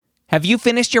Have you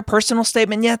finished your personal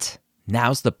statement yet?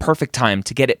 Now's the perfect time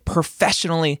to get it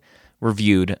professionally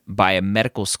reviewed by a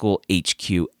medical school HQ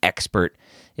expert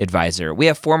advisor. We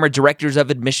have former directors of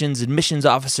admissions, admissions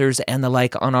officers, and the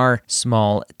like on our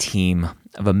small team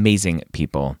of amazing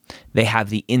people. They have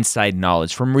the inside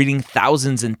knowledge from reading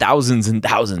thousands and thousands and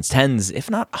thousands, tens, if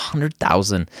not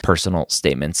 100,000 personal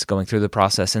statements, going through the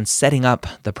process and setting up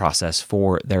the process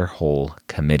for their whole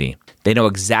committee. They know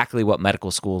exactly what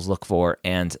medical schools look for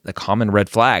and the common red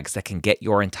flags that can get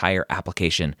your entire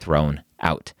application thrown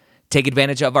out. Take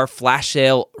advantage of our flash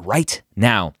sale right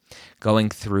now, going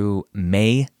through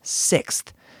May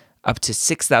 6th, up to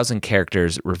 6,000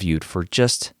 characters reviewed for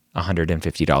just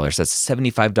 $150. That's a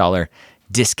 $75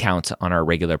 discount on our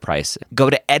regular price. Go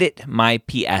to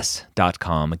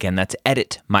editmyps.com. Again, that's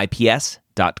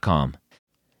editmyps.com.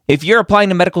 If you're applying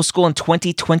to medical school in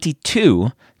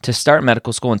 2022 to start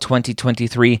medical school in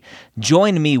 2023,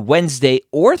 join me Wednesday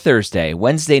or Thursday,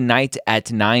 Wednesday night at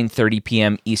 9:30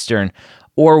 p.m. Eastern,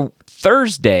 or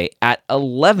Thursday at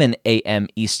 11 a.m.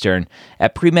 Eastern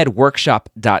at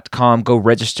premedworkshop.com. Go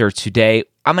register today.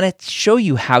 I'm going to show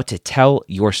you how to tell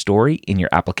your story in your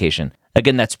application.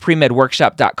 Again, that's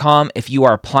premedworkshop.com. If you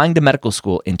are applying to medical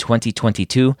school in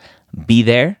 2022, be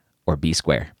there or be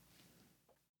square.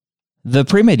 The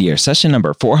Pre-Med Year, session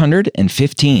number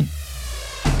 415.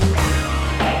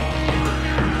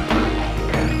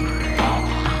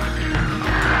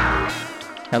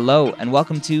 Hello, and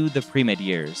welcome to the Pre-Med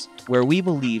Years, where we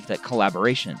believe that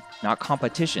collaboration, not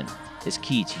competition, is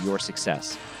key to your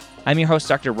success. I'm your host,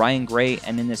 Dr. Ryan Gray,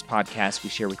 and in this podcast, we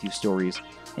share with you stories,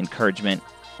 encouragement,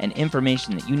 and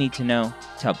information that you need to know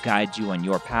to help guide you on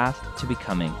your path to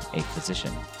becoming a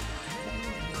physician.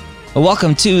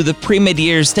 Welcome to the Pre-Med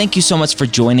Years. Thank you so much for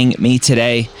joining me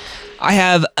today. I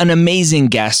have an amazing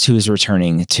guest who is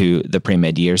returning to the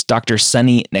Pre-Med Years, Dr.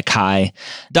 Sunny Nakai.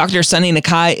 Dr. Sunny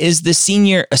Nakai is the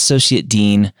Senior Associate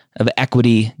Dean of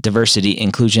Equity, Diversity,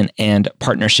 Inclusion, and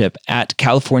Partnership at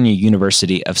California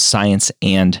University of Science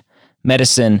and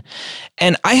Medicine.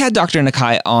 And I had Dr.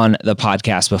 Nakai on the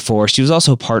podcast before. She was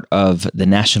also part of the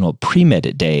National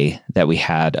Pre-Med Day that we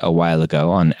had a while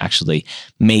ago on actually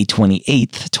May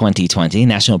 28th, 2020.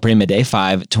 National Pre-Med Day,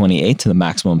 528 to the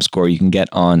maximum score you can get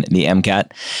on the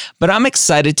MCAT. But I'm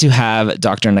excited to have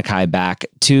Dr. Nakai back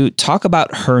to talk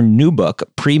about her new book,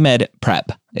 Pre-Med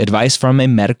Prep, Advice from a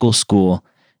Medical School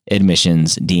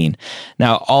Admissions Dean.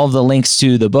 Now, all the links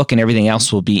to the book and everything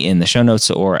else will be in the show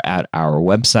notes or at our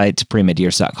website,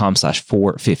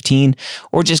 premedyears.com/415,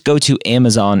 or just go to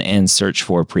Amazon and search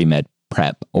for Pre-Med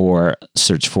Prep or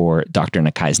search for Dr.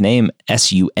 Nakai's name,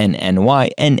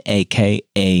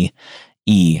 SUNNYNAKAE.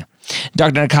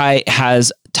 Dr. Nakai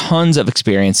has tons of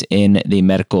experience in the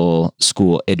medical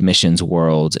school admissions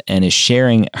world and is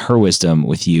sharing her wisdom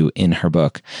with you in her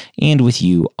book and with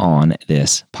you on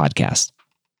this podcast.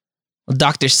 Well,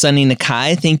 Dr. Sunny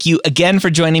Nakai, thank you again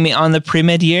for joining me on the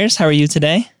Pre-Med Years. How are you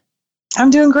today? I'm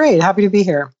doing great. Happy to be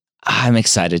here. I'm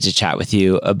excited to chat with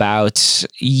you about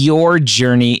your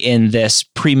journey in this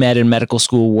pre-med and medical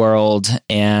school world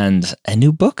and a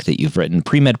new book that you've written,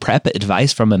 Pre-Med Prep,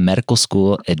 Advice from a Medical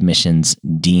School Admissions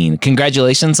Dean.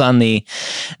 Congratulations on the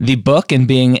book and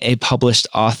being a published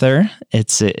author.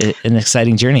 It's an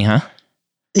exciting journey, huh?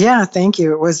 Yeah, thank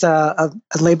you. It was a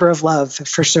labor of love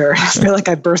for sure. I feel like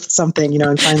I birthed something,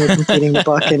 and finally completing the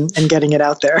book and getting it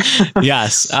out there.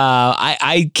 Yes.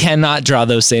 I cannot draw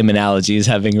those same analogies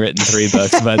having written 3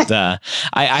 books, but I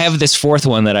have this 4th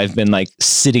one that I've been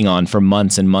sitting on for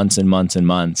months and months and months and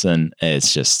months. And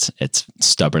it's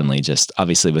stubbornly just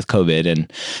obviously with COVID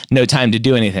and no time to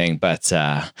do anything. But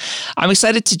I'm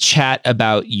excited to chat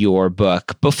about your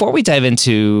book. Before we dive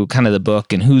into kind of the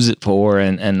book and who's it for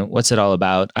and what's it all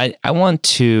about, I want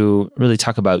to really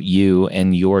talk about you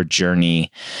and your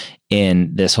journey in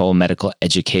this whole medical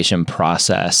education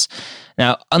process.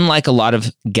 Now, unlike a lot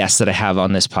of guests that I have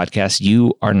on this podcast,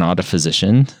 you are not a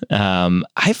physician.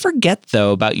 I forget,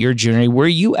 though, about your journey. Were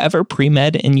you ever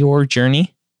pre-med in your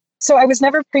journey? So I was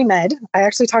never pre-med. I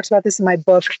actually talked about this in my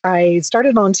book. I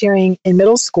started volunteering in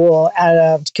middle school at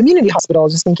a community hospital,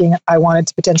 just thinking I wanted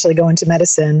to potentially go into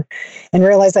medicine, and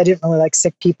realized I didn't really like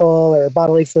sick people or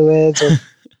bodily fluids or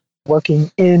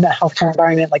working in a healthcare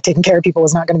environment, like taking care of people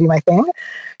was not going to be my thing.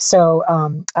 So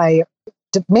I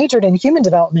majored in human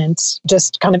development,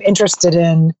 just kind of interested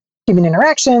in human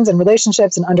interactions and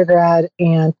relationships in undergrad,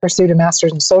 and pursued a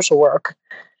master's in social work.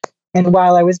 And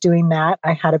while I was doing that,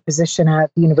 I had a position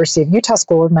at the University of Utah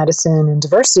School of Medicine in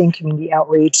diversity and community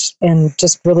outreach, and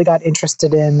just really got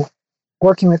interested in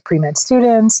working with pre-med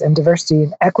students and diversity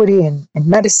and equity in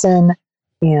medicine,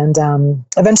 and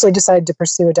eventually decided to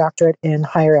pursue a doctorate in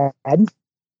higher ed.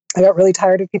 I got really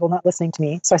tired of people not listening to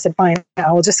me. So I said, fine,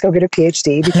 I will just go get a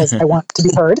PhD because I want to be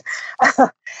heard.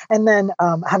 And then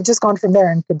have just gone from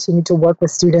there and continued to work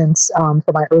with students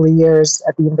for my early years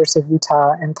at the University of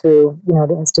Utah and through,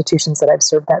 the institutions that I've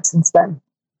served at since then.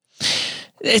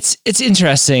 It's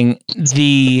interesting,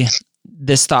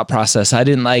 this thought process. I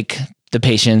didn't like the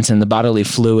patients and the bodily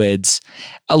fluids.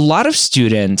 A lot of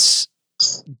students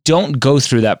don't go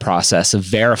through that process of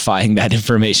verifying that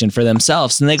information for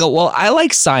themselves. And they go, well, I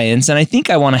like science and I think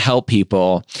I want to help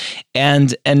people.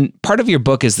 And part of your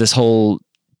book is this whole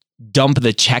dump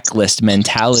the checklist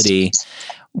mentality.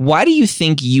 Why do you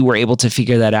think you were able to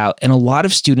figure that out? And a lot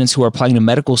of students who are applying to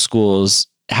medical schools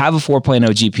have a 4.0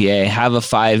 GPA, have a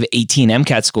 518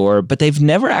 MCAT score, but they've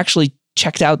never actually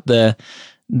checked out the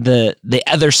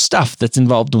other stuff that's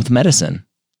involved with medicine.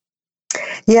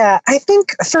 Yeah, I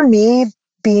think for me,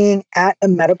 being at a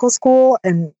medical school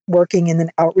and working in an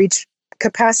outreach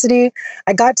capacity,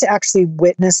 I got to actually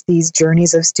witness these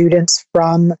journeys of students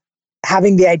from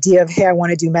having the idea of, hey, I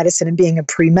want to do medicine and being a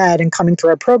pre-med and coming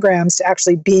through our programs to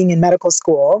actually being in medical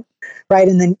school, right?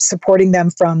 And then supporting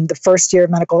them from the first year of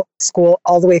medical school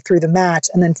all the way through the match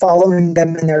and then following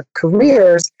them in their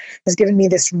careers has given me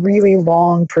this really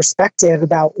long perspective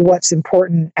about what's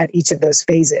important at each of those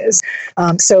phases.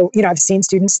 So, I've seen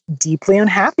students deeply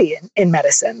unhappy in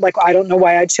medicine. Like, I don't know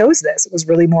why I chose this. It was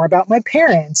really more about my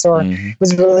parents, or it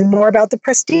was really more about the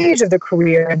prestige of the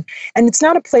career. And it's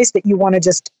not a place that you want to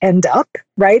just end up,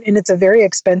 right? And it's a very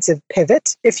expensive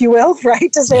pivot, if you will,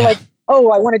 right? To say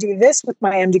oh, I want to do this with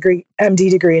my MD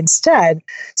degree instead.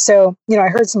 So, I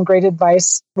heard some great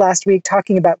advice last week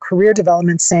talking about career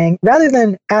development, saying rather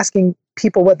than asking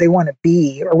people what they want to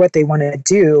be or what they want to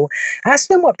do, ask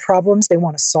them what problems they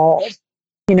want to solve,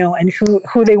 and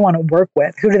who they want to work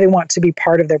with, who do they want to be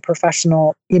part of their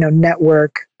professional,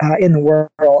 network in the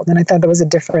world. And I thought that was a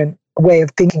different way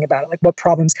of thinking about it. Like, what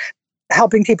problems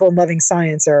helping people and loving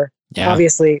science are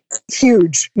obviously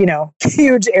huge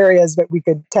areas that we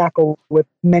could tackle with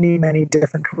many, many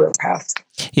different career paths.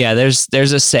 Yeah, there's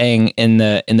a saying in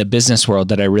the business world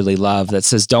that I really love that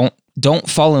says, don't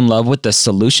fall in love with the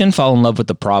solution, fall in love with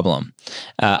the problem.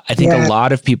 I think a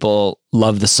lot of people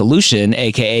love the solution,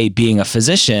 aka being a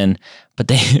physician, but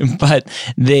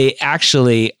they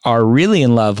actually are really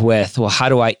in love with, well, how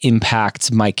do I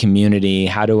impact my community?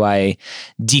 How do I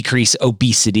decrease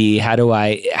obesity? How do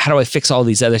I fix all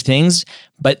these other things?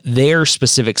 But their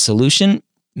specific solution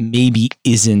maybe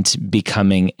isn't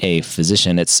becoming a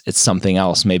physician. It's something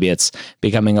else. Maybe it's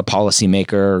becoming a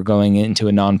policymaker or going into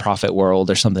a nonprofit world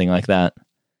or something like that.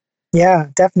 Yeah,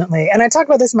 definitely. And I talk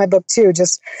about this in my book too.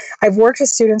 I've worked with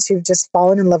students who've just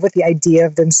fallen in love with the idea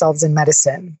of themselves in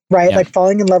medicine, right? Yeah. Like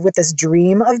falling in love with this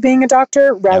dream of being a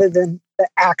doctor rather than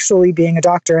actually being a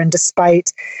doctor. And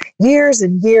despite years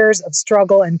and years of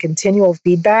struggle and continual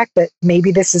feedback that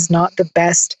maybe this is not the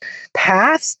best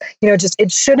path,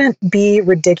 it shouldn't be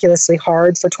ridiculously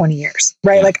hard for 20 years,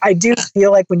 right? Yeah. Like, I do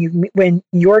feel like when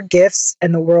your gifts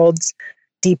and the world's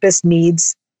deepest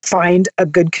needs find a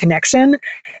good connection,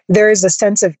 there is a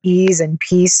sense of ease and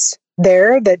peace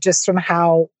there that just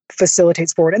somehow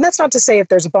facilitates forward. And that's not to say if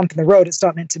there's a bump in the road, it's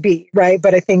not meant to be, right?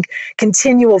 But I think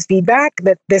continual feedback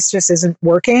that this just isn't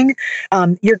working,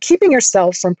 you're keeping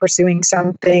yourself from pursuing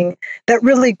something that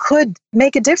really could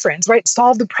make a difference, right?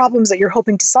 Solve the problems that you're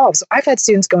hoping to solve. So I've had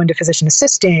students go into physician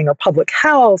assisting or public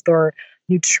health or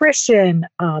nutrition,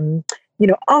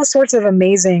 all sorts of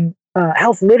amazing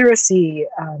health literacy,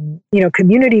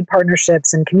 community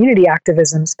partnerships and community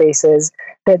activism spaces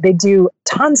that they do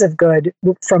tons of good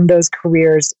from those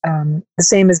careers, the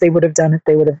same as they would have done if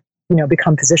they would have,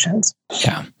 become physicians.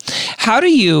 Yeah. How do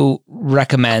you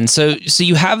recommend? So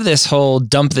you have this whole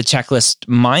dump the checklist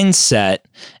mindset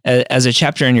as a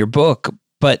chapter in your book,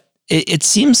 but it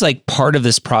seems like part of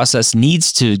this process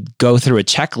needs to go through a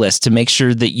checklist to make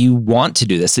sure that you want to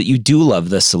do this, that you do love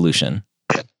the solution.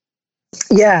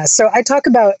 Yeah, so I talk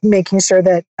about making sure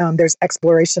that there's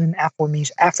exploration and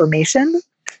affirmation,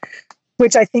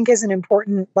 which I think is an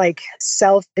important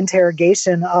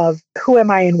self-interrogation of who am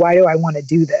I and why do I want to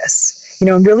do this?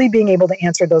 And really being able to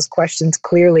answer those questions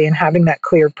clearly and having that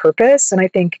clear purpose. And I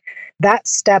think that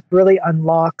step really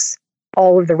unlocks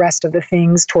all of the rest of the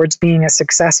things towards being a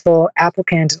successful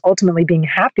applicant and ultimately being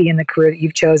happy in the career that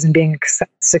you've chosen, being a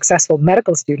successful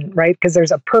medical student, right? Because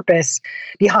there's a purpose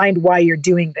behind why you're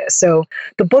doing this. So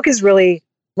the book is really,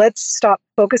 let's stop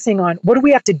focusing on what do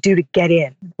we have to do to get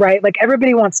in, right? Like,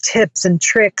 everybody wants tips and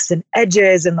tricks and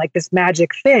edges and like this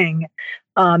magic thing.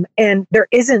 And there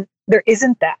isn't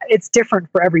that. It's different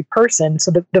for every person. So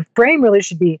the frame really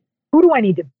should be, who do I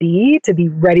need to be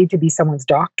ready to be someone's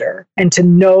doctor and to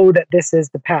know that this is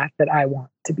the path that I want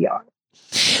to be on?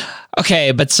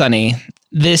 Okay, but Sunny,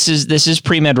 this is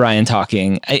pre-med Ryan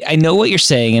talking. I know what you're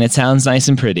saying and it sounds nice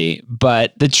and pretty,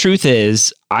 but the truth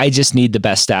is I just need the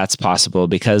best stats possible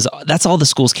because that's all the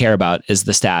schools care about is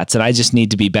the stats. And I just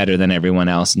need to be better than everyone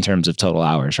else in terms of total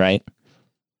hours, right?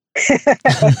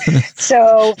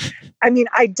 So, I mean,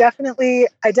 I definitely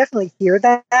hear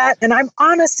that. And I'm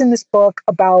honest in this book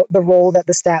about the role that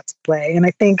the stats play. And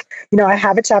I think, I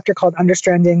have a chapter called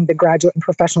Understanding the Graduate and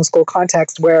Professional School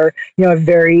Context where, a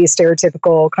very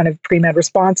stereotypical kind of pre-med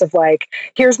response of like,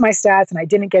 here's my stats and I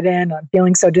didn't get in. I'm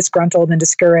feeling so disgruntled and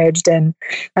discouraged. And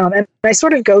I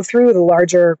sort of go through the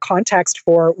larger context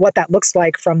for what that looks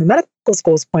like from the medical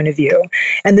school's point of view.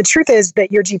 And the truth is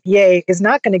that your GPA is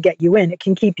not going to get you in. It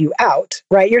can keep you out,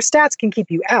 right? Your stats can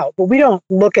keep you out, but we don't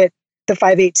look at the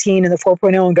 518 and the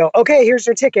 4.0 and go, okay, here's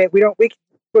your ticket. We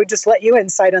just let you in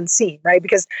sight unseen, right?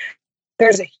 Because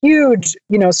there's a huge,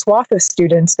 swath of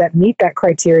students that meet that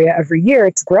criteria every year.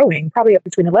 It's growing, probably up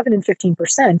between 11 and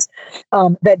 15%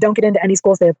 that don't get into any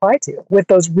schools they apply to with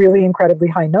those really incredibly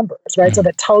high numbers, right? So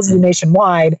that tells you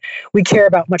nationwide, we care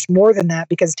about much more than that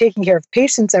because taking care of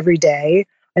patients every day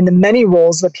and the many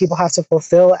roles that people have to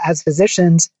fulfill as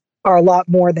physicians are a lot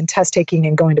more than test taking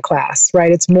and going to class,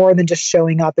 right? It's more than just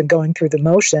showing up and going through the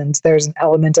motions. There's an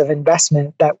element of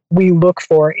investment that we look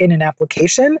for in an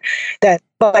application that,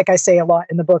 like I say a lot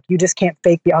in the book, you just can't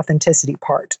fake the authenticity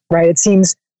part, right? It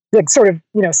seems like sort of,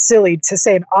 silly to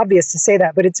say and obvious to say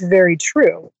that, but it's very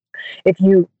true. If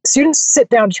students sit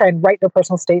down to try and write their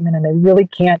personal statement and they really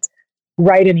can't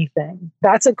write anything,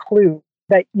 that's a clue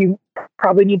that you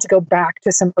probably need to go back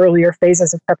to some earlier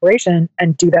phases of preparation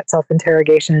and do that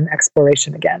self-interrogation and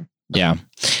exploration again. Yeah.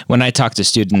 When I talk to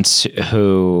students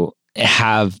who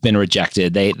have been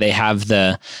rejected, they have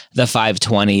the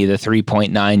 520, the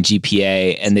 3.9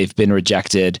 GPA, and they've been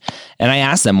rejected. And I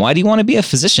ask them, why do you want to be a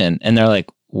physician? And they're like,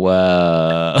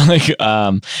 well,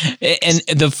 and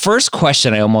the first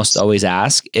question I almost always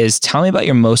ask is, tell me about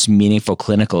your most meaningful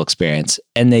clinical experience.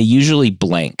 And they usually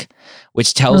blank,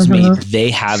 which tells me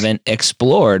they haven't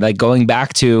explored. Like going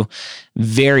back to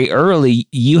very early,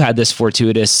 you had this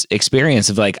fortuitous experience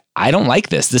of like, I don't like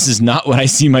this. This is not what I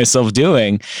see myself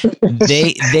doing.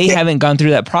 They haven't gone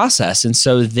through that process. And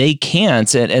so they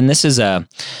can't. And this is an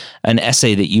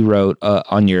essay that you wrote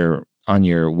on your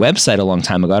website a long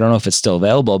time ago. I don't know if it's still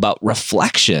available, about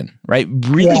reflection, right?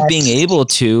 Really being able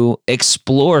to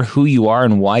explore who you are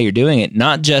and why you're doing it,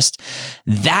 not just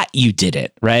that you did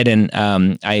it, right? And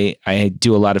I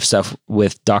do a lot of stuff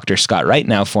with Dr. Scott Wright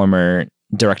now, former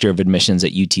director of admissions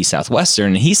at UT Southwestern.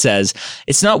 And he says,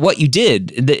 it's not what you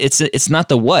did. It's not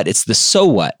the what, it's the so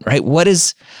what, right? What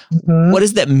does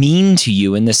that mean to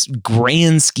you in this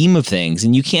grand scheme of things?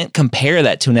 And you can't compare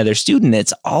that to another student.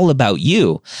 It's all about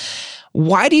you.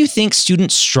 Why do you think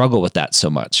students struggle with that so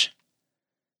much?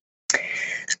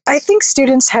 I think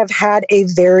students have had a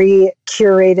very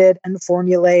curated and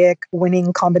formulaic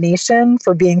winning combination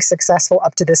for being successful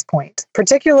up to this point,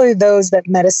 particularly those that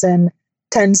medicine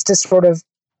tends to sort of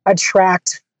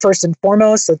attract first and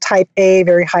foremost. So type A,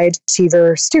 very high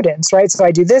achiever students, right? So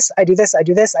I do this, I do this, I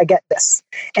do this, I get this.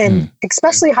 And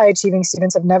especially high achieving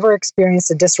students have never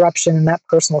experienced a disruption in that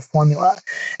personal formula.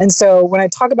 And so when I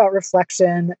talk about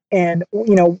reflection and,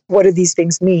 what do these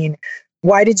things mean?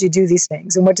 Why did you do these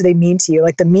things? And what do they mean to you?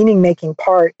 Like the meaning making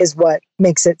part is what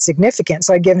makes it significant.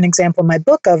 So I give an example in my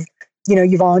book of,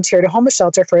 you volunteered at a homeless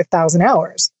shelter for 1,000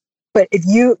 hours. But if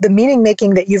the meaning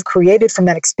making that you've created from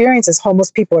that experience is homeless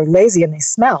people are lazy and they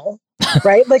smell,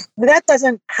 right? Like that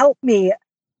doesn't help me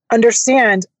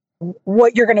understand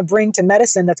what you're going to bring to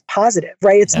medicine that's positive,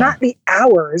 right? It's not the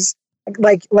hours,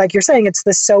 like you're saying, it's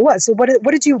the so what. So what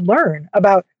did you learn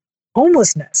about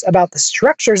homelessness, about the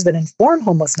structures that inform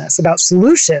homelessness, about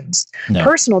solutions,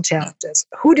 personal challenges?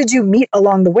 Who did you meet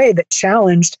along the way that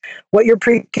challenged what your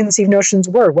preconceived notions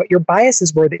were, what your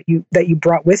biases were that you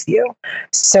brought with you?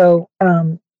 So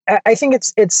I think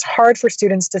it's hard for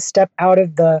students to step out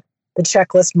of the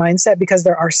checklist mindset because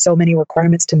there are so many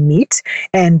requirements to meet.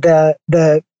 And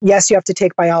the yes, you have to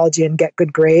take biology and get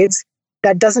good grades.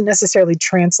 That doesn't necessarily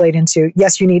translate into,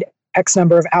 yes, you need X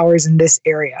number of hours in this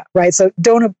area, right? So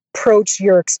don't approach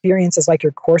your experiences like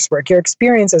your coursework. Your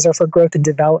experiences are for growth and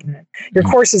development. Your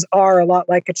courses are a lot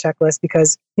like a checklist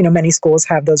because, many schools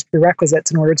have those prerequisites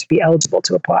in order to be eligible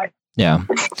to apply. Yeah.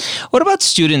 What about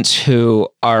students who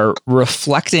are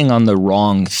reflecting on the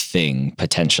wrong thing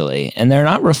potentially, and they're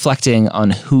not reflecting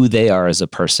on who they are as a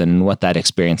person and what that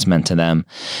experience meant to them,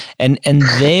 and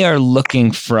they are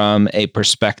looking from a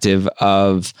perspective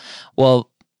of, well,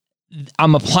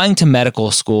 I'm applying to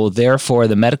medical school. Therefore,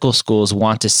 the medical schools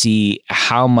want to see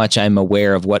how much I'm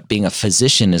aware of what being a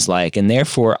physician is like. And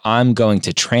therefore, I'm going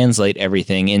to translate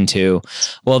everything into,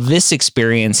 well, this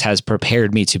experience has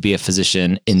prepared me to be a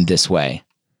physician in this way.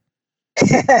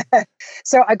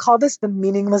 So I call this the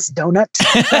meaningless donut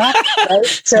trap, right?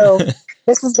 So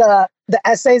this is the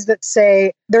essays that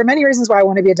say there are many reasons why I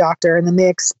want to be a doctor, and then they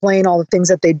explain all the things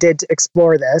that they did to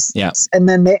explore this. Yeah. And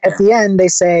then at the end they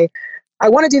say, I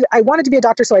wanted to be a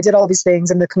doctor, so I did all these things.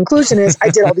 And the conclusion is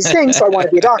I did all these things, so I want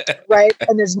to be a doctor, right?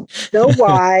 And there's no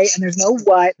why and there's no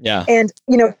what. Yeah. And,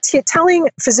 telling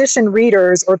physician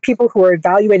readers or people who are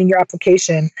evaluating your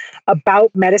application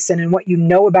about medicine and what you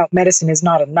know about medicine is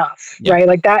not enough, right?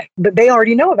 Like that, but they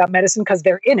already know about medicine because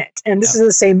they're in it. And this is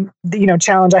the same,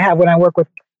 challenge I have when I work with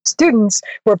students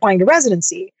who are applying to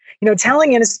residency.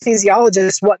 Telling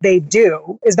anesthesiologists what they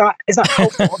do is not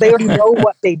helpful. They already know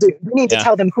what they do. You need to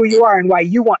tell them who you are and why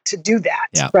you want to do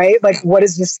that, right? Like, what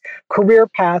is this career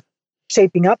path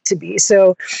shaping up to be?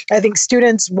 So I think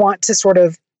students want to sort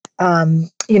of,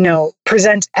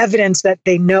 present evidence that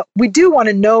they know. We do want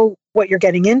to know what you're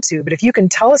getting into, but if you can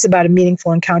tell us about a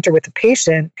meaningful encounter with the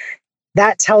patient,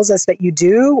 that tells us that you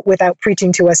do without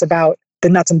preaching to us about the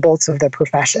nuts and bolts of the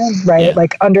profession, right? Yeah.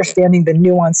 Like understanding the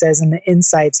nuances and the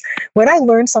insights. When I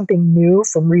learn something new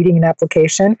from reading an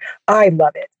application, I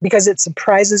love it because it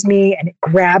surprises me and it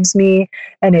grabs me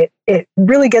and it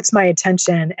really gets my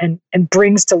attention and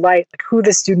brings to light like who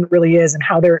the student really is and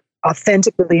how they're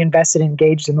authentically invested and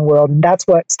engaged in the world. And that's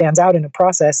what stands out in a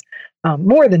process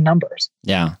more than numbers.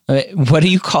 Yeah. What do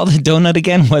you call the donut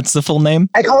again? What's the full name?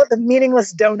 I call it the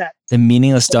meaningless donut. The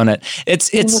meaningless donut. It's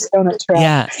donut trap.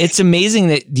 Yeah, it's amazing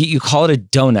that you call it a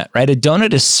donut, right? A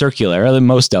donut is circular, or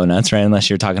most donuts, right? Unless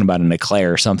you're talking about an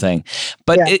eclair or something.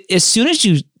 But as soon as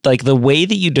you, like the way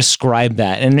that you describe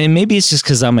that, and maybe it's just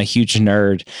because I'm a huge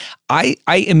nerd, I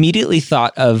immediately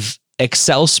thought of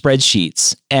Excel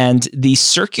spreadsheets and the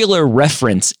circular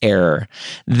reference error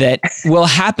that will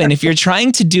happen if you're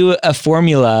trying to do a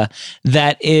formula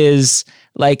that is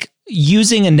like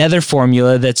using another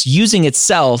formula that's using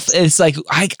itself. It's like,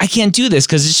 I can't do this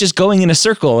because it's just going in a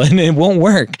circle and it won't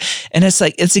work. And it's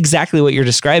like, it's exactly what you're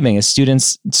describing as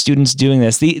students doing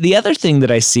this. The other thing that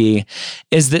I see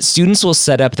is that students will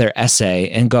set up their essay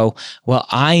and go, well,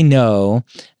 I know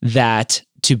that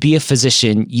to be a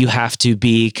physician, you have to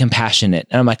be compassionate.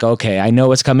 And I'm like, okay, I know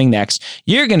what's coming next.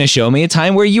 You're going to show me a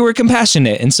time where you were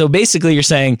compassionate. And so basically you're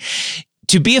saying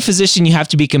to be a physician, you have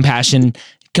to be compassionate.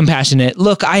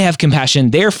 Look, I have compassion,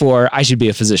 therefore I should be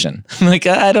a physician. I'm like,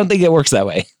 I don't think it works that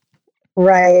way.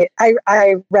 Right.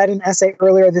 I read an essay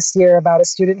earlier this year about a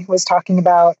student who was talking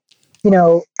about,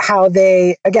 how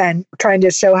they, again, trying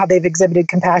to show how they've exhibited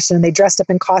compassion, and they dressed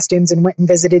up in costumes and went and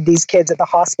visited these kids at the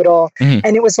hospital. Mm-hmm.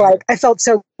 And it was like, I felt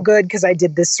so good because I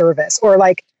did this service, or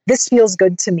like, this feels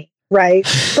good to me. Right.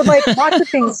 But like lots of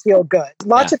things feel good.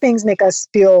 Lots of things make us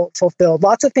feel fulfilled.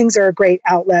 Lots of things are a great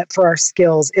outlet for our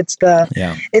skills. It's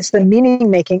the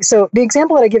meaning making. So the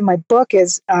example that I give in my book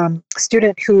is a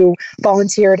student who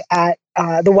volunteered at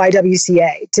the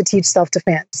YWCA to teach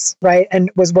self-defense, right?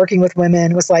 And was working with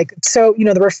women, was like, so,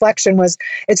 the reflection was,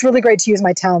 it's really great to use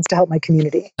my talents to help my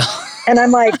community. And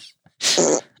I'm like,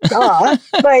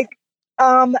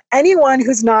 anyone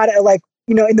who's not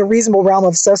in the reasonable realm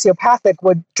of sociopathic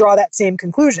would draw that same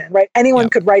conclusion, right? Anyone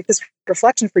could write this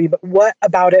reflection for you, but what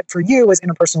about it for you was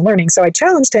interpersonal learning. So I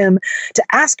challenged him to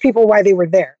ask people why they were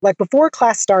there. Like before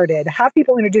class started, have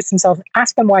people introduce themselves,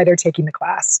 ask them why they're taking the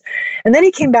class. And then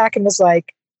he came back and was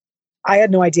like, I had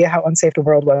no idea how unsafe the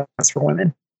world was for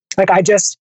women. Like I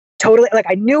just totally,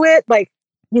 I knew it,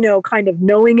 kind of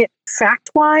knowing it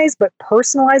fact-wise, but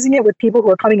personalizing it with people who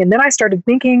are coming. And then I started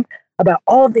thinking about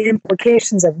all of the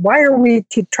implications of why are we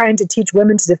trying to teach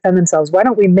women to defend themselves? Why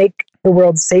don't we make the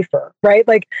world safer, right?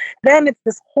 Then it's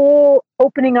this whole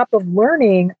opening up of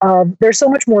learning. There's so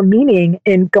much more meaning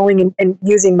in going and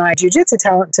using my jiu-jitsu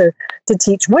talent to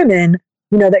teach women,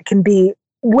 that can be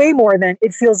way more than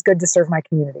it feels good to serve my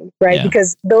community, right? Yeah.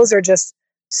 Because those are just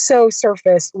so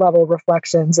surface level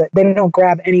reflections that they don't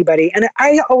grab anybody. And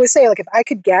I always say, if I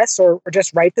could guess or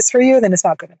just write this for you, then it's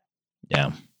not good enough.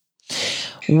 Yeah.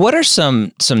 What are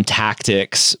some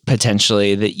tactics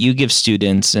potentially that you give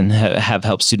students and have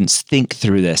helped students think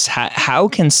through this? How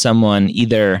can someone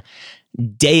either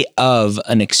day of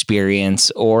an experience,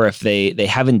 or if they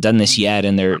haven't done this yet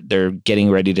and they're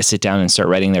getting ready to sit down and start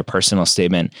writing their personal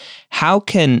statement, how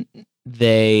can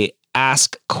they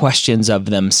ask questions of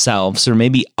themselves or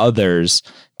maybe others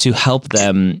to help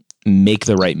them make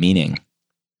the right meaning?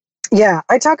 Yeah,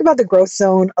 I talk about the growth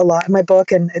zone a lot in my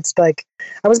book, and it's like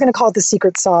I was going to call it the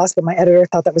secret sauce, but my editor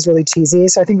thought that was really cheesy,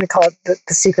 so I think we call it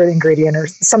the secret ingredient or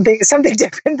something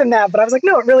different than that. But I was like,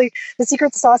 no, it really, the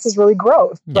secret sauce is really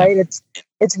growth, right?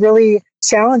 It's really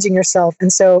challenging yourself,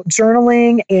 and so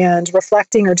journaling and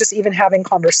reflecting, or just even having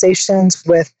conversations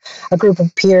with a group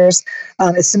of peers,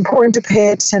 it's important to pay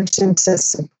attention to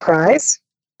surprise.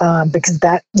 Because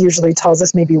that usually tells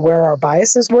us maybe where our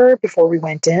biases were before we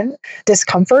went in.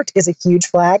 Discomfort is a huge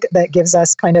flag that gives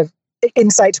us kind of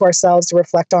insight to ourselves to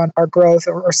reflect on our growth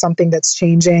or something that's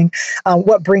changing.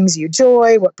 What brings you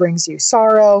joy? What brings you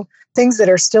sorrow? Things that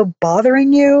are still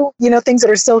bothering you, things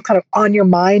that are still kind of on your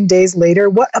mind days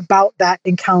later. What about that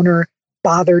encounter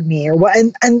bothered me? Or what?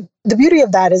 And the beauty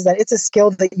of that is that it's a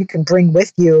skill that you can bring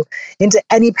with you into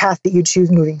any path that you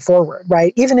choose moving forward,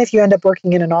 right? Even if you end up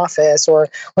working in an office, or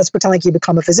let's pretend like you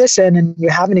become a physician and you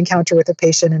have an encounter with a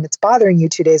patient and it's bothering you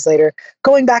 2 days later,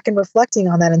 going back and reflecting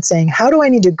on that and saying, how do I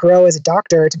need to grow as a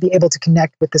doctor to be able to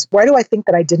connect with this? Why do I think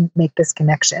that I didn't make this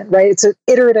connection, right? It's an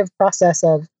iterative process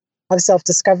of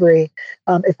self-discovery,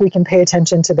 if we can pay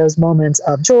attention to those moments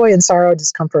of joy and sorrow,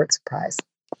 discomfort, surprise.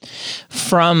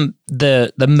 From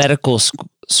the medical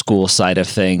school side of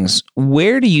things,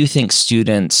 where do you think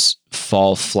students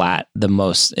fall flat the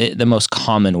most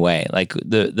common way, like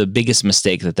the biggest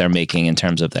mistake that they're making in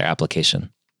terms of their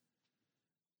application?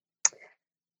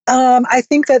 I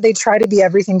think that they try to be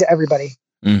everything to everybody.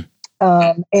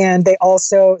 And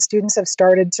students have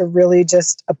started to really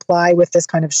just apply with this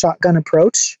kind of shotgun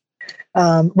approach.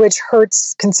 Which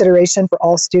hurts consideration for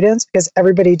all students, because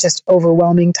everybody just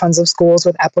overwhelming tons of schools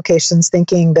with applications,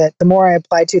 thinking that the more I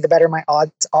apply to, the better my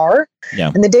odds are.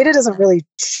 Yeah. And the data doesn't really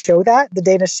show that. The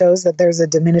data shows that there's a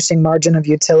diminishing margin of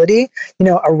utility,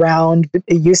 around,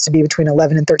 it used to be between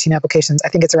 11 and 13 applications. I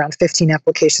think it's around 15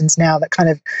 applications now that kind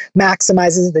of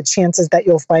maximizes the chances that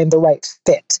you'll find the right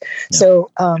fit. Yeah.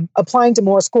 So applying to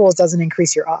more schools doesn't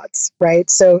increase your odds, right?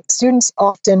 So students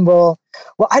often will,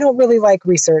 well, I don't really like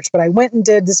research, but I went and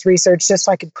did this research just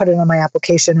so I could put it on my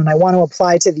application, and I want to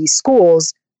apply to these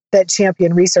schools that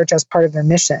champion research as part of their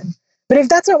mission. But if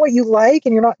that's not what you like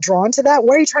and you're not drawn to that,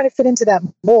 why are you trying to fit into that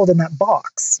mold in that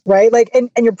box, right? Like, and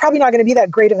you're probably not going to be that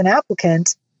great of an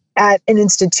applicant at an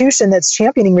institution that's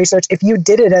championing research if you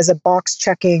did it as a box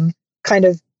checking kind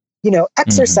of,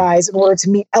 exercise in order to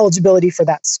meet eligibility for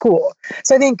that school.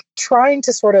 So I think trying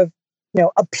to sort of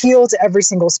appeal to every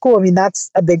single school. I mean, that's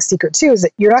a big secret too, is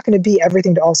that you're not going to be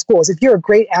everything to all schools. If you're a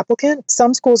great applicant,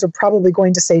 some schools are probably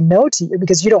going to say no to you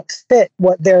because you don't fit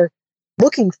what they're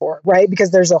looking for, right?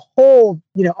 Because there's a whole,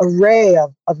 array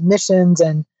of missions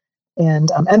and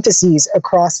emphases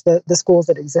across the schools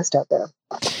that exist out there.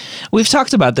 We've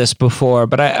talked about this before,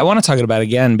 but I want to talk about it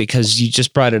again because you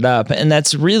just brought it up. And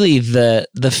that's really the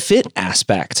fit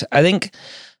aspect. I think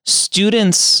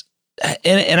students,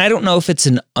 and I don't know if it's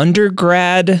an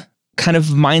undergrad kind of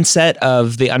mindset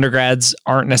of the undergrads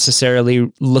aren't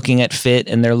necessarily looking at fit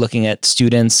and they're looking at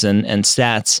students and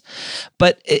stats,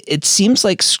 but it seems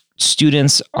like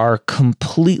students are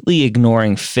completely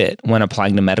ignoring fit when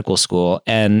applying to medical school,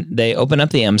 and they open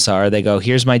up the MSAR, they go,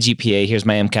 here's my GPA, here's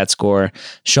my MCAT score,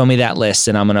 show me that list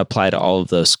and I'm going to apply to all of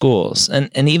those schools.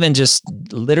 And even just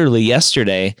literally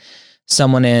yesterday,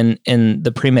 someone in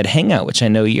the pre-med hangout, which I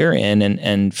know you're in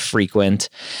and frequent,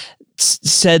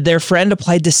 said their friend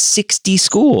applied to 60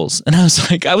 schools. And I was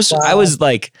like, I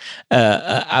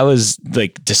was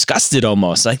disgusted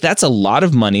almost. Like, that's a lot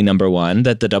of money, number one,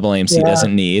 that the AAMC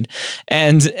doesn't need.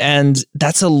 And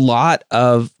that's a lot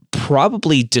of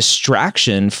probably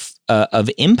distraction of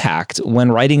impact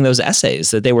when writing those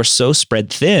essays, that they were so spread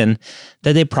thin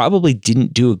that they probably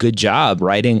didn't do a good job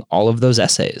writing all of those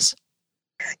essays.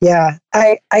 Yeah,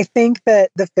 I think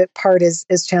that the fit part is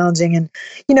challenging. And,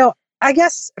 I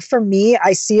guess for me,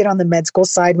 I see it on the med school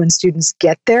side when students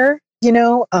get there.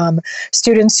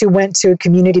 Students who went to a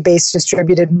community-based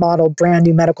distributed model brand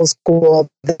new medical school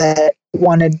that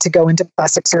wanted to go into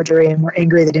plastic surgery and were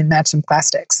angry they didn't match in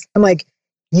plastics. I'm like,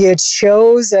 you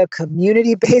chose a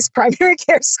community-based primary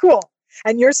care school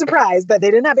and you're surprised that they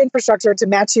didn't have infrastructure to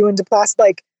match you into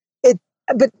plastic.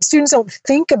 But students don't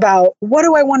think about, what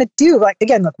do I want to do? Like,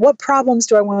 again, what problems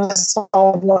do I want to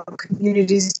solve? What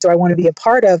communities do I want to be a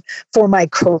part of for my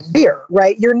career,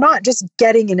 right? You're not just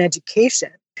getting an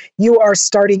education. You are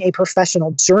starting a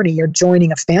professional journey. You're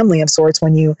joining a family of sorts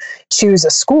when you choose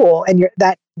a school, and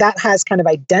that that has kind of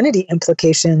identity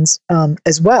implications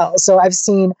as well. So I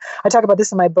talk about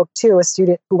this in my book too, a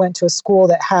student who went to a school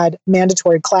that had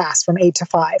mandatory class from 8 to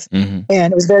 5.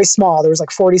 And it was very small. There was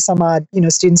like 40 some odd,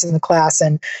 students in the class,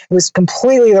 and it was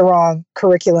completely the wrong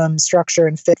curriculum structure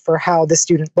and fit for how the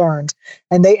student learned.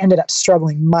 And they ended up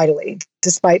struggling mightily,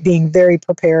 despite being very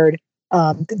prepared,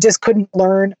 just couldn't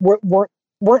learn,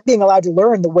 weren't being allowed to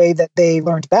learn the way that they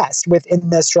learned best within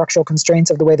the structural constraints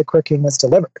of the way the curriculum was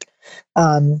delivered.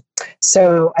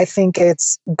 So I think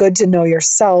it's good to know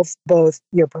yourself, both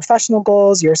your professional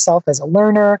goals, yourself as a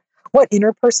learner, what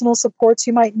interpersonal supports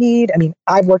you might need. I mean,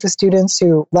 I've worked with students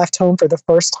who left home for the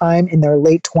first time in their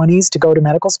late 20s to go to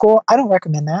medical school. I don't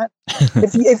recommend that.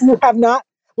 If you have not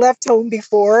left home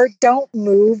before, don't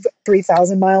move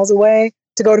 3,000 miles away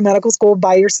to go to medical school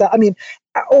by yourself. I mean,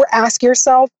 or ask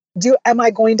yourself, am I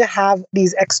going to have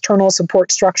these external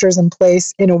support structures in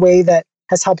place in a way that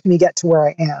has helped me get to where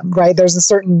I am, right? There's a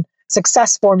certain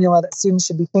success formula that students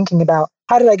should be thinking about.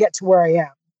 How did I get to where I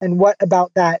am? And what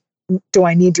about that do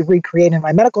I need to recreate in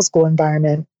my medical school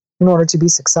environment in order to be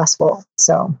successful?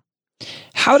 So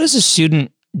how does a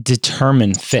student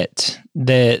determine fit?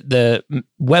 The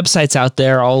websites out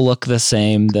there all look the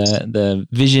same. The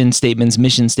vision statements,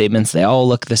 mission statements, they all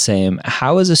look the same.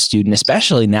 How is a student,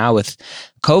 especially now with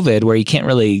COVID, where you can't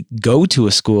really go to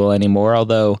a school anymore,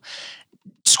 although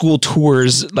school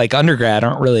tours like undergrad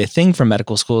aren't really a thing for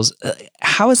medical schools.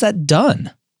 How is that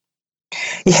done?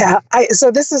 Yeah,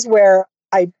 so this is where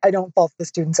I don't fault the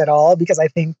students at all, because I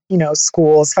think,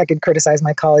 schools, if I could criticize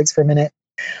my colleagues for a minute,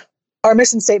 our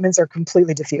mission statements are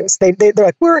completely diffuse. They're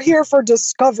like, we're here for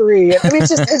discovery. I mean, it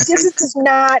just does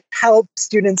not help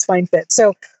students find fit.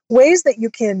 So ways that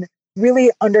you can really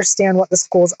understand what the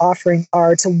school's offering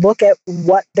are to look at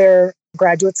what their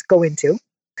graduates go into.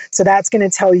 So that's going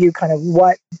to tell you kind of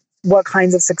what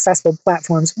kinds of successful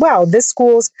platforms. Wow, this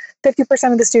school's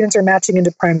 50% of the students are matching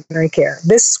into primary care.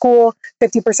 This school,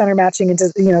 50% are matching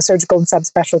into surgical and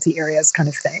subspecialty areas, kind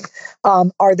of thing.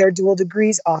 Are there dual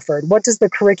degrees offered? What does the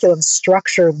curriculum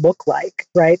structure look like,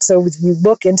 right? So if you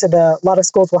look into a lot of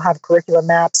schools will have curriculum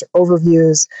maps or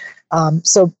overviews.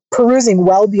 So perusing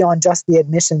well beyond just the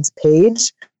admissions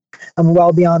page,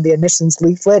 well beyond the admissions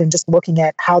leaflet, and just looking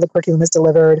at how the curriculum is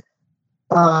delivered,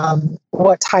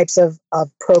 what types of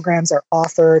programs are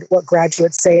offered, what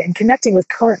graduates say, and connecting with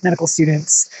current medical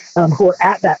students who are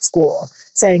at that school,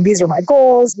 saying, these are my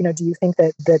goals. Do you think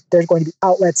that there's going to be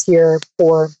outlets here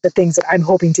for the things that I'm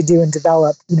hoping to do and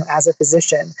develop, as a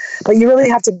physician? But you really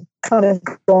have to kind of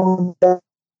go above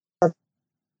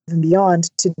and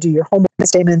beyond to do your homework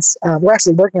statements. We're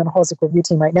actually working on a holistic review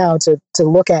team right now to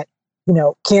look at,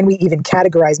 can we even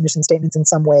categorize mission statements in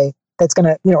some way that's going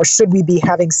to, or should we be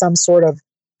having some sort of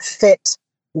fit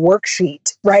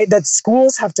worksheet, right, that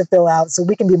schools have to fill out so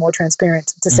we can be more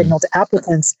transparent to signal to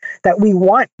applicants that we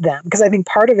want them? Because I think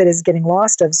part of it is getting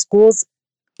lost of schools,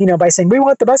 by saying we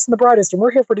want the best and the brightest and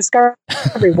we're here for discovery.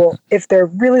 Well, if they're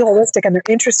really holistic and they're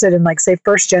interested in, like, say,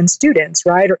 first-gen students,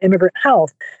 right, or immigrant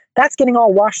health, that's getting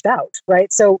all washed out,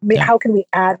 right? So how can we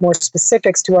add more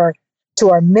specifics to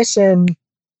our mission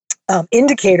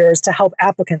indicators to help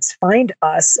applicants find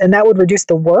us? And that would reduce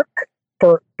the work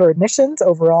for admissions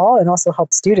overall, and also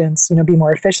help students, be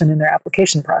more efficient in their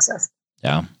application process.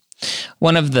 Yeah.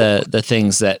 One of the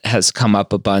things that has come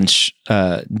up a bunch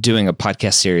doing a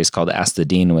podcast series called Ask the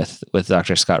Dean with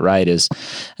Dr. Scott Wright is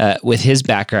with his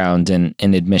background in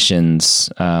admissions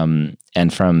and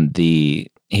from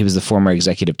he was the former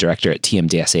executive director at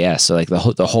TMDSAS. So like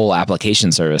the whole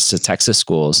application service to Texas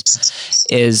schools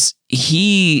is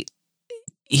he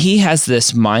has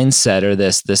this mindset or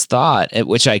this thought,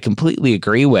 which I completely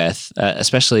agree with,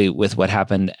 especially with what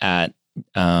happened at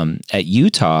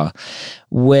Utah,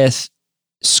 with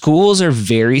schools are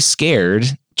very scared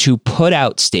to put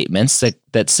out statements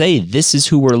that say this is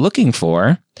who we're looking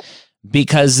for,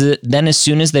 because then as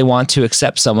soon as they want to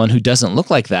accept someone who doesn't look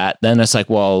like that, then it's like,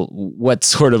 well, what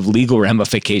sort of legal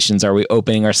ramifications are we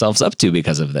opening ourselves up to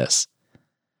because of this?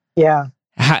 Yeah.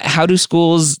 How do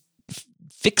schools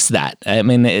fix that? I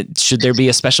mean, should there be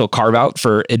a special carve out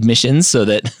for admissions so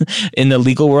that in the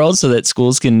legal world, so that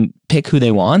schools can pick who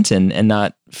they want and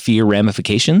not fear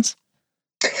ramifications?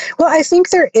 Well, I think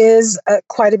there is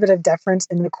quite a bit of deference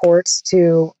in the courts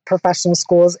to professional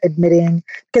schools admitting,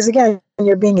 because again,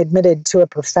 you're being admitted to a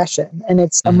profession, and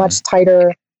it's a much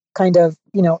tighter kind of,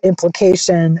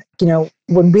 implication.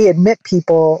 When we admit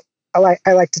people, I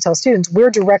like to tell students,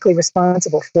 we're directly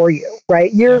responsible for you,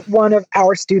 right? You're one of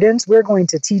our students. We're going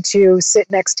to teach you, sit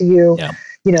next to you,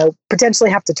 potentially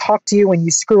have to talk to you when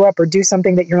you screw up or do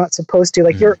something that you're not supposed to.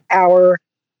 Like you're our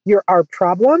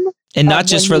problem. And not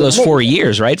just for those 4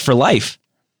 years, right? For life.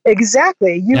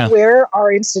 Exactly. You wear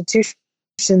our institution's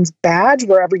badge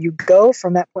wherever you go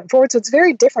from that point forward. So it's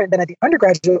very different than at the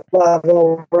undergraduate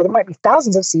level where there might be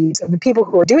thousands of seats and the people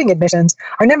who are doing admissions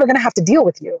are never going to have to deal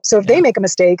with you. So if they make a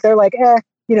mistake, they're like,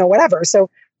 whatever. So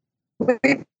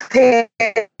we pay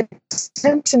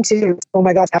attention to, oh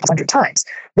my God, 100 times.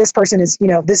 This person is,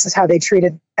 this is how they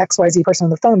treated XYZ person on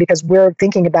the phone because we're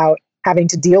thinking about having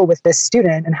to deal with this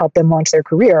student and help them launch their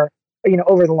career,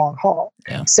 over the long haul.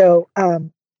 Yeah. So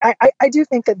I do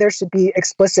think that there should be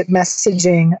explicit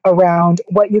messaging around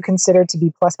what you consider to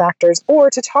be plus factors, or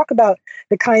to talk about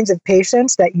the kinds of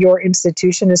patients that your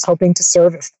institution is hoping to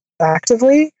serve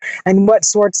effectively and what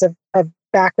sorts of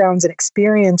backgrounds and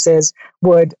experiences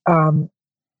would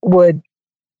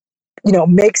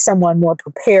make someone more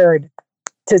prepared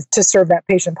to serve that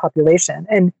patient population.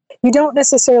 And you don't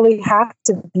necessarily have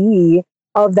to be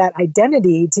of that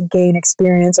identity to gain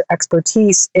experience or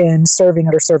expertise in serving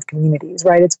underserved communities,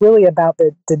 right? It's really about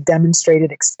the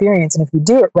demonstrated experience. And if you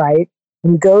do it right,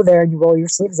 and you go there and you roll your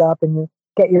sleeves up and you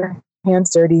get your hands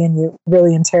dirty and you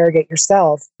really interrogate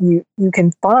yourself, you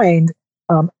can find,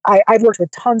 I've worked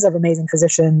with tons of amazing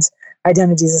physicians,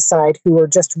 identities aside, who are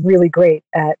just really great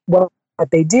at what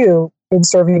they do in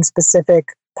serving specific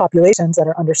populations that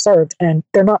are underserved, and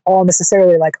they're not all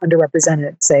necessarily like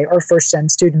underrepresented, say, or first-gen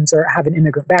students or have an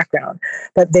immigrant background,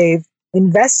 but they've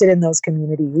invested in those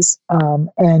communities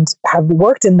and have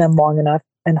worked in them long enough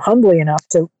and humbly enough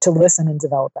to listen and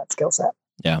develop that skill set.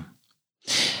 Yeah.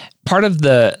 Part of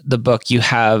the book, you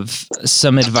have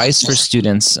some advice for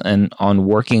students and on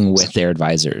working with their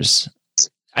advisors.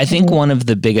 I think one of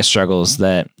the biggest struggles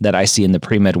that I see in the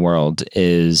pre-med world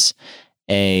is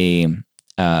a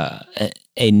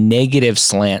negative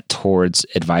slant towards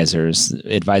advisors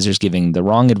giving the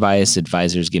wrong advice,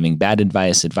 advisors giving bad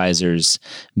advice, advisors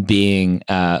being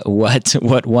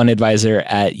what one advisor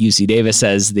at UC Davis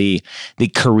says, the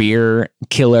career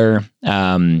killer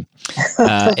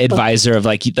advisor of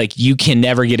like you can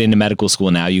never get into medical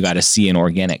school now, you got to C in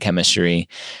organic chemistry.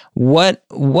 What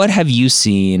have you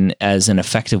seen as an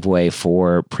effective way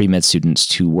for pre-med students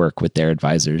to work with their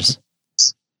advisors?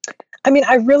 I mean,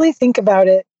 I really think about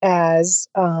it as,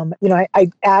 I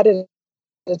added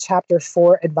a chapter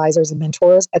for advisors and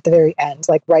mentors at the very end,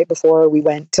 like right before we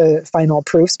went to final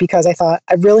proofs, because I thought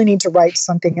I really need to write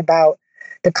something about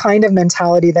the kind of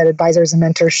mentality that advisors and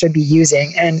mentors should be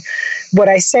using. And what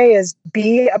I say is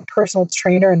be a personal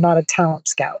trainer and not a talent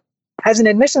scout. As an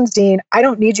admissions dean, I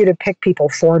don't need you to pick people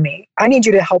for me. I need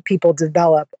you to help people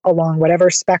develop along whatever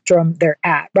spectrum they're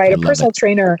at, right? A personal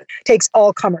trainer takes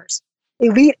all comers,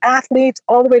 elite athletes,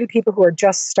 all the way to people who are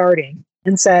just starting,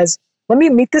 and says, let me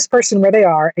meet this person where they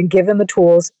are and give them the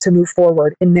tools to move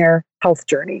forward in their health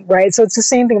journey, right? So it's the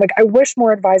same thing. Like, I wish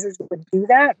more advisors would do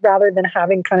that rather than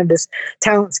having kind of this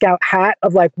talent scout hat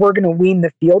of like, we're going to wean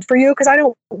the field for you. Because I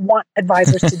don't want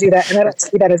advisors to do that. And I don't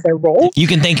see that as their role. You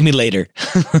can thank me later.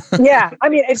 Yeah. I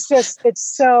mean, it's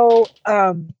so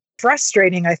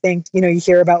frustrating. I think, you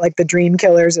hear about like the dream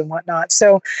killers and whatnot.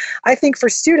 So I think for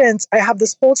students, I have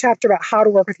this whole chapter about how to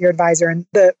work with your advisor and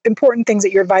the important things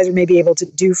that your advisor may be able to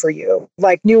do for you,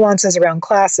 like nuances around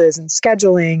classes and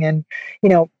scheduling and,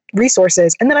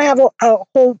 resources. And then I have a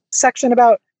whole section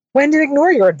about when to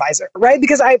ignore your advisor, right?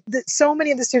 Because so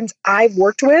many of the students I've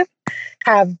worked with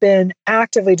have been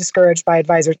actively discouraged by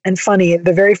advisors. And funny,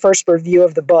 the very first review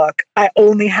of the book, I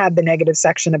only had the negative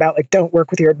section about like, don't work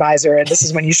with your advisor. And this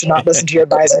is when you should not listen to your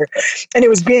advisor. And it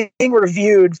was being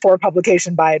reviewed for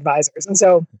publication by advisors. And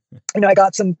so, I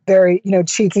got some very,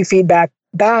 cheeky feedback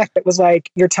back that was like,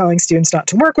 you're telling students not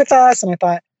to work with us. And I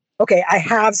thought, okay, I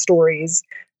have stories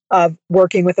of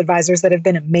working with advisors that have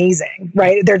been amazing,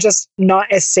 right? They're just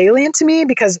not as salient to me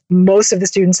because most of the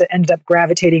students that ended up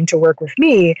gravitating to work with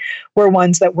me were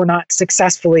ones that were not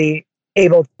successfully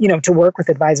able, to work with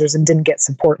advisors and didn't get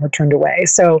support and were turned away.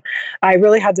 So I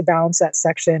really had to balance that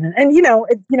section.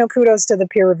 And kudos to the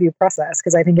peer review process,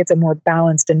 because I think it's a more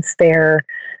balanced and fair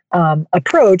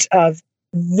approach of,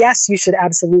 yes, you should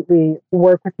absolutely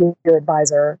work with your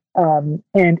advisor.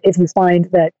 And if you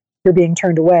find that you're being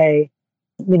turned away,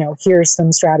 here's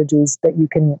some strategies that you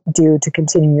can do to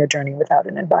continue your journey without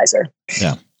an advisor.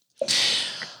 Yeah.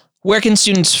 Where can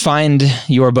students find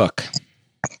your book?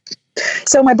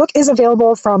 So my book is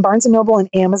available from Barnes & Noble and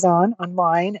Amazon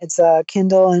online. It's a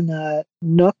Kindle and a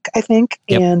Nook, I think,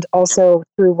 and also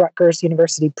through Rutgers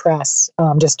University Press,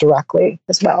 just directly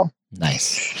as well.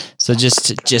 Nice. So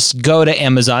just go to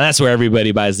Amazon. That's where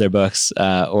everybody buys their books,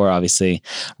 or obviously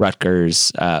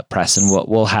Rutgers Press, and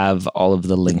we'll have all of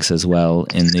the links as well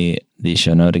in the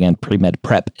show note. Again, Pre-Med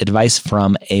Prep: Advice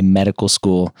from a Medical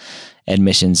School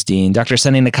Admissions Dean, Dr.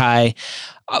 Sunny Nakai.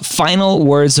 Final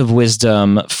words of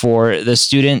wisdom for the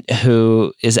student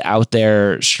who is out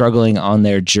there struggling on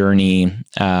their journey,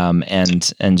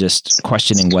 and just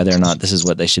questioning whether or not this is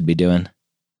what they should be doing.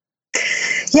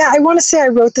 Yeah, I want to say I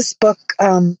wrote this book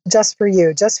just for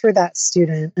you, just for that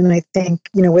student. And I think,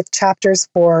 with chapters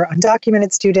for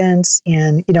undocumented students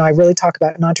and, I really talk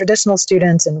about non-traditional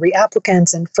students and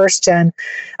reapplicants and first gen.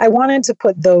 I wanted to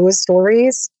put those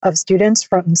stories of students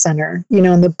front and center,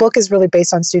 and the book is really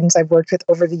based on students I've worked with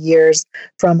over the years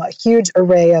from a huge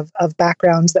array of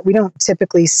backgrounds that we don't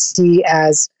typically see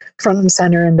as front and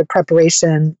center in the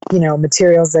preparation,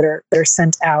 materials that are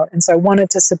sent out. And so I wanted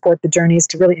to support the journeys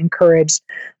to really encourage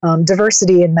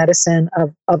diversity in medicine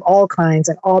of all kinds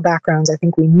and all backgrounds. I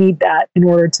think we need that in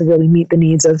order to really meet the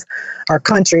needs of our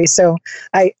country. So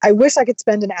I wish I could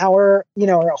spend an hour,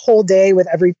 or a whole day with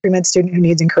every pre-med student who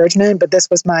needs encouragement, but this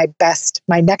was my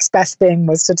next best thing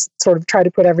was to sort of try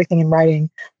to put everything in writing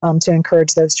to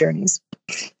encourage those journeys.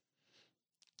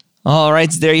 All right,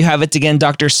 there you have it again,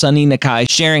 Dr. Sunny Nakai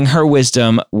sharing her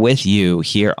wisdom with you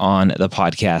here on the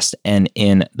podcast and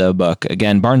in the book.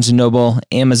 Again, Barnes & Noble,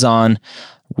 Amazon,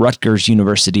 Rutgers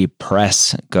University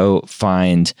Press. Go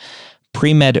find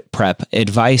Pre-Med Prep: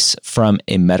 Advice from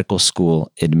a Medical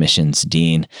School Admissions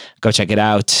Dean. Go check it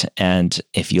out. And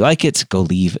if you like it, go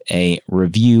leave a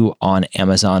review on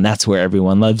Amazon. That's where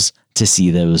everyone loves to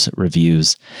see those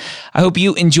reviews. I hope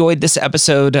you enjoyed this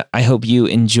episode. I hope you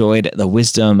enjoyed the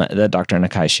wisdom that Dr.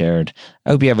 Nakai shared.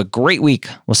 I hope you have a great week.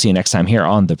 We'll see you next time here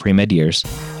on the Pre-Med Years.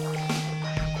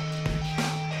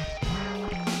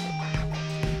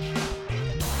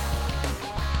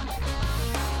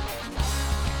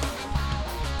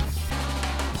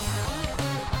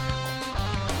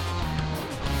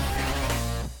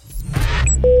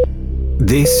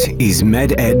 This is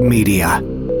MedEd Media.